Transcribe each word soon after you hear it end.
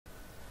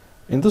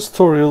In this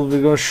tutorial,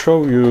 we're going to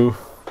show you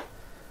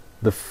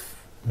the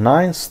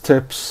 9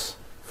 steps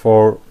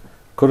for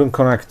couldn't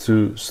connect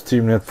to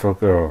Steam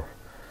network error.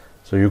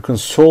 So you can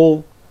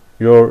solve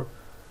your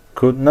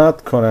could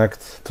not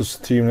connect to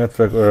Steam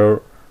network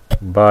error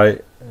by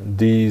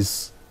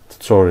these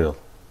tutorial.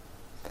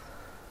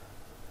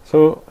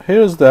 So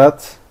here's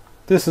that.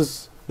 This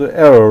is the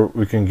error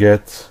we can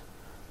get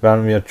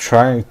when we are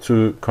trying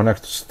to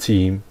connect to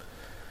Steam.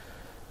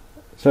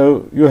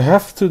 So you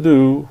have to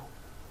do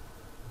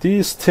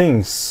these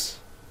things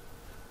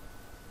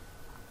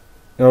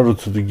in order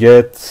to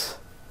get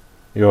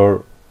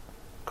your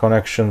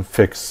connection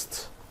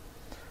fixed.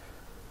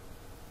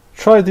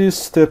 Try these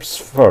steps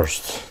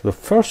first. The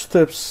first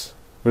steps,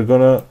 we're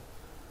gonna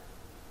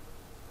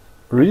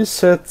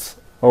reset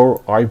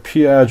our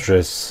IP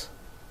address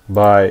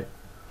by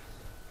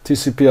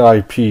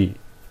TCP/IP.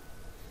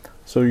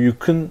 So you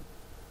can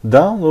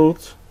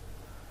download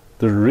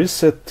the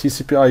reset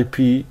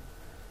TCP/IP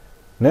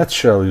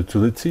NetShell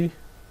utility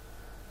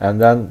and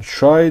then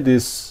try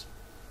this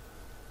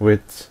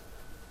with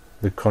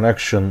the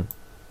connection.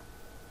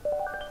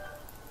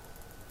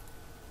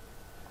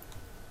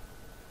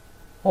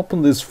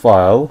 Open this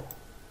file.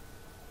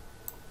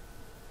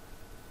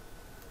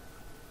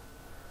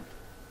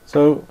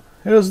 So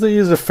here's the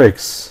easy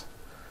fix.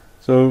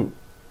 So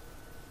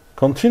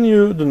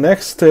continue the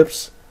next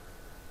steps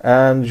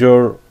and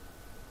your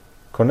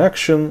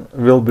connection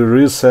will be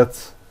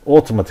reset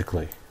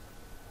automatically.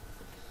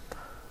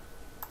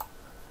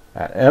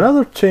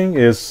 Another thing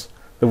is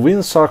the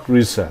WinSCP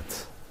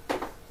Reset.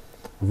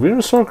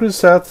 WinSCP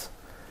Reset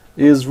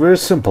is very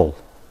simple.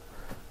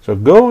 So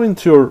go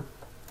into your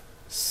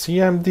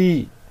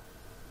CMD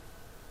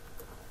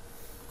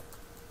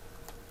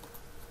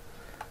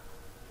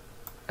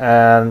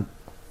and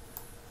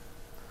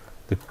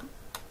the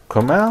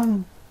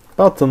command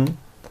button,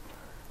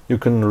 you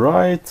can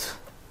write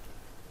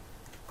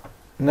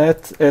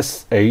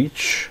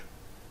netsh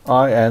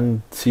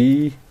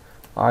int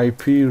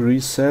IP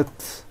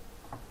reset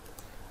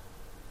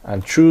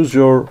and choose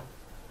your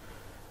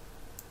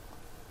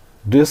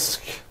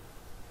disk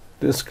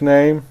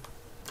name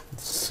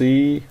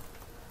C/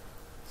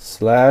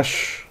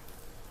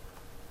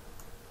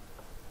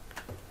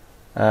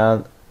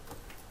 and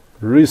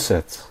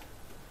reset.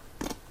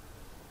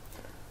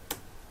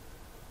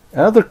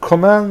 Another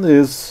command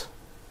is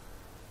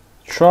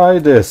try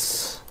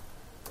this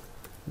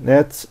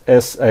netsh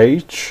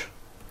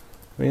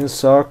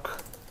WinSCP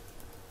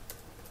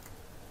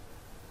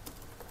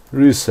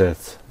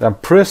reset, then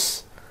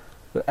press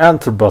the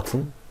enter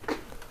button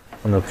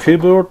on the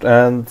keyboard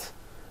and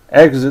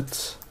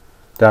exit,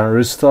 then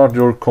restart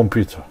your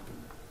computer.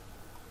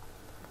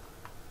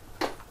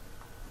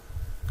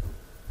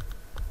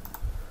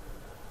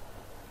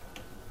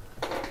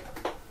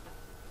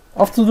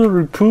 After the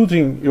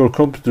rebooting your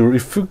computer,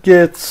 if you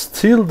get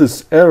still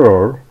this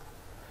error,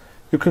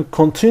 you can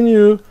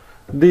continue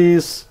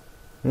these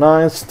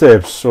 9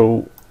 steps.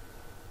 So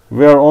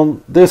we are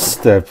on this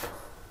step.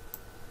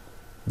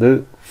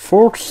 The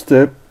 4th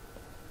step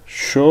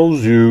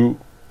shows you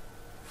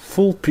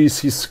full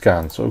PC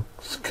scan. So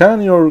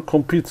scan your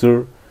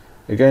computer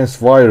against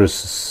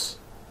viruses.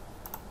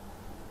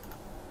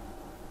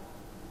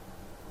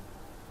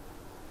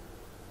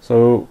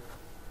 So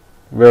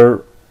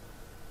we're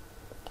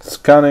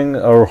scanning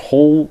our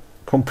whole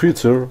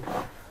computer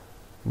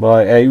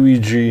by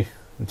AVG,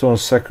 internal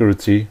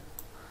security.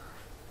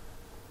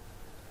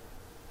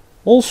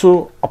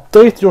 Also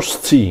update your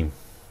Steam.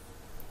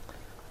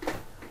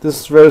 This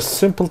is very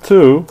simple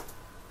too.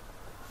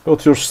 Go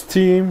to your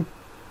Steam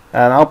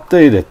and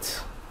update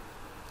it.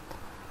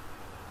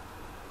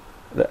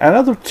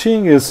 Another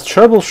thing is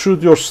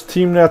troubleshoot your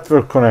Steam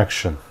network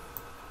connection.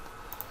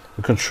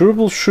 You can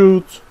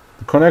troubleshoot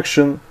the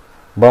connection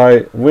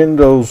by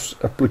Windows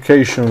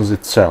applications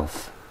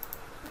itself.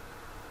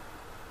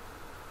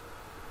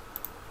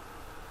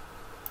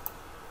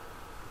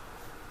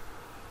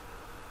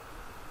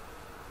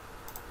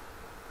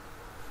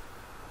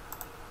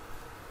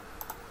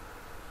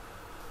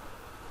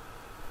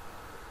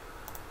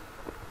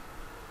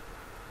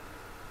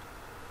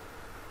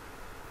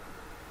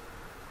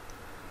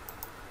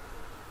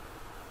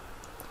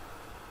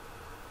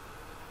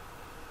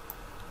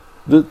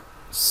 The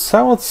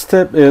 7th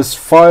step is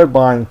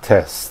firebind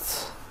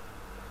test.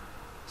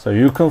 So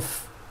you can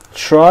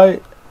try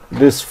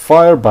this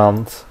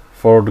firebind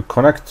for the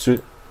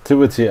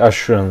connectivity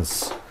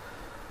assurance.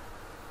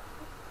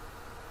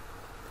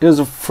 Here's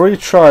a free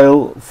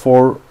trial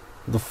for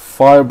the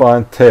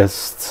firebind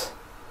test.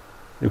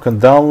 You can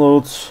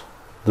download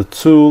the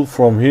tool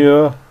from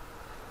here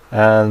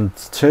and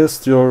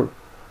test your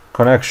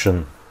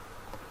connection.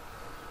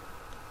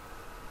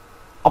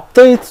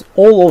 Update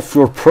all of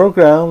your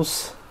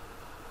programs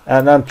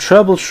and then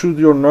troubleshoot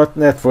your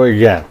network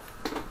again.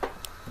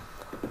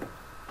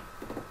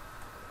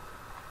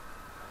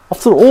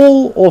 After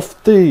all of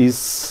these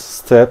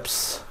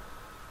steps,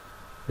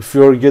 if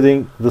you're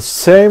getting the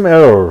same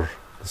error,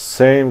 the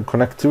same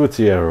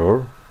connectivity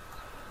error,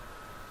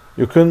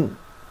 you can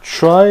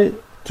try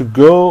to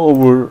go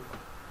over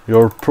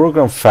your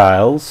program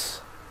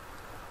files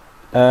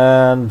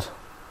and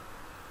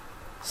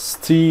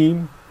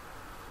Steam,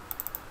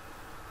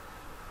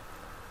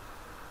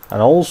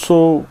 and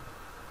also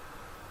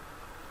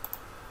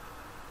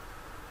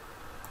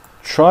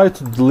try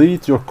to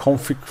delete your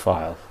config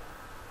file.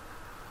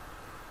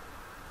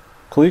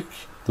 Click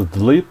the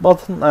delete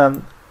button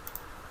and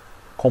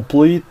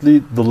completely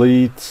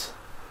delete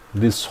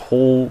this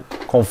whole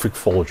config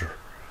folder.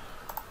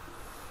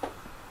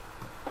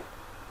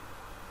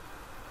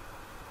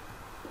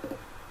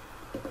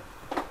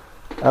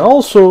 And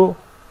also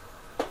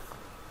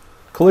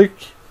click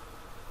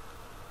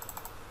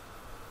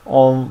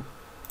on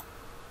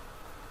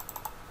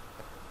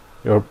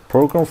your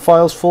program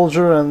files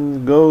folder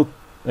and go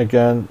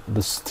again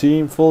the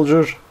Steam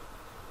folder.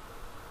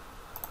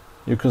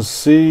 You can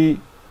see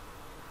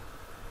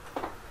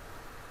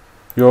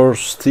your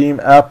Steam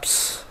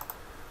apps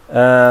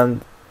and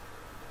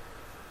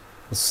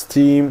the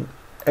Steam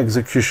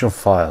execution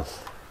file.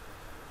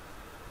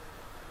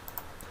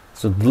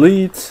 So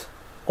delete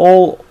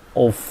all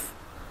of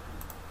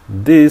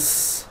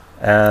this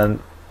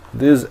and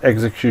this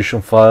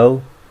execution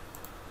file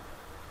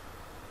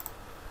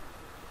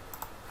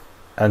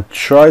and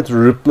try to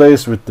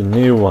replace with the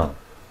new one.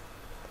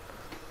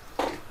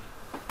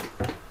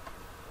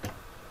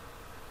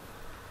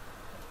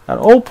 And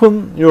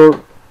open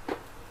your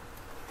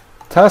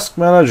task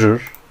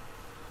manager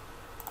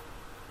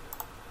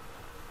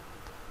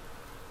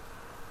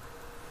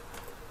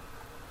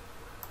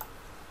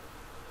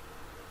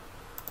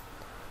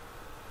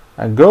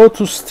and go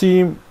to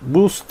Steam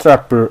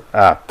Bootstrapper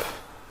app.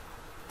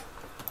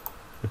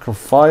 You can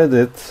find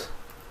it.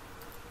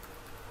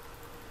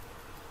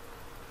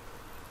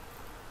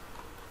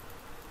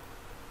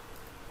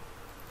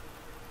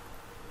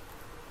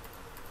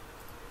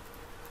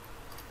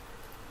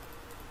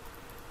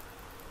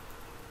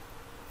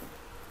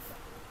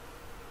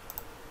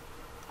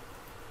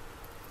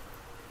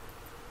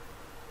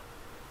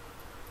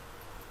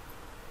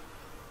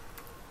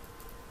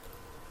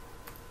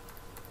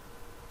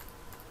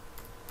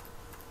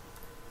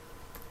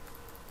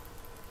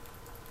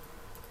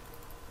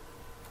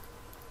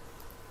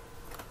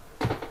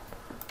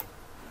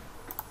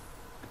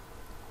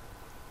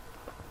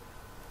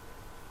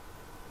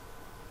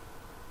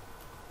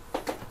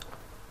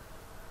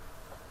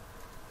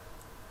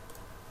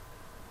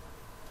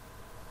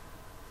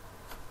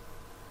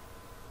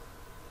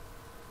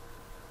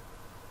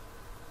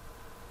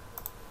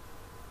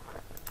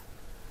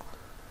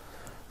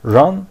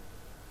 Run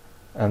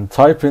and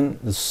type in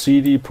the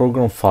cd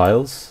program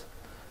files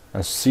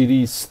and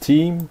cd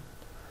steam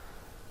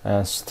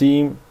and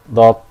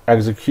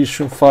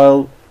steam.execution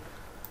file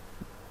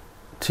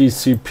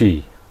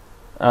tcp,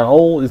 and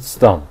all it's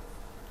done.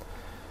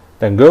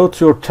 Then go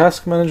to your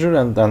task manager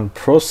and then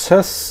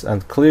process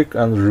and click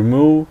and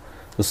remove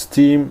the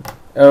Steam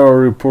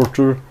error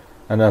reporter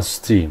and then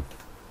Steam.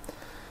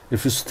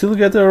 If you still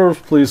get errors,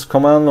 please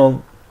comment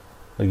on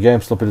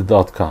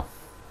gamesloppity.com.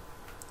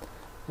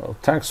 Well,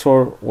 thanks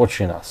for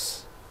watching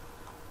us.